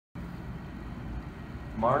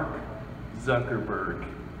Mark Zuckerberg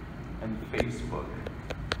and Facebook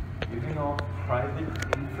giving off private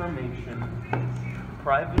information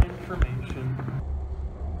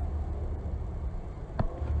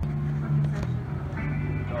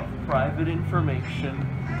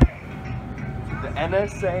to the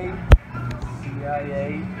NSA,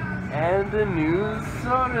 CIA, and a new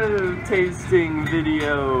soda tasting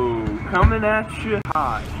video coming at you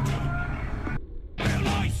hot.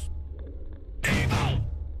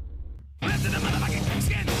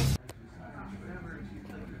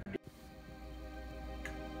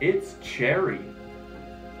 It's cherry,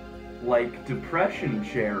 like depression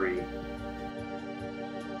cherry.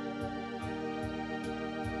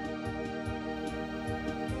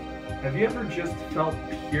 Have you ever just felt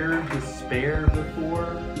pure despair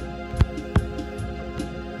before?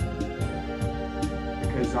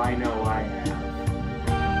 Because I know I have.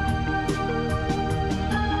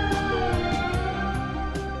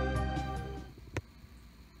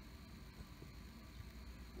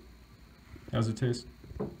 How's it taste?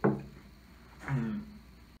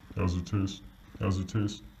 How's it taste? How's it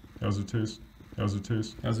taste? How's it taste? How's it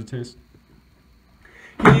taste? How's it taste?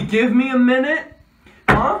 Can you give me a minute?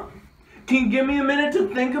 Huh? Can you give me a minute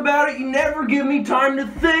to think about it? You never give me time to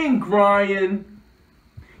think, Ryan.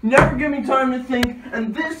 You never give me time to think,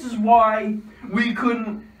 and this is why we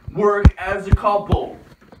couldn't work as a couple.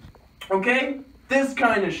 Okay? This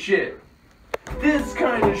kind of shit. This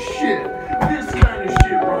kind of shit. This kind of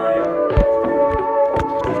shit, Ryan.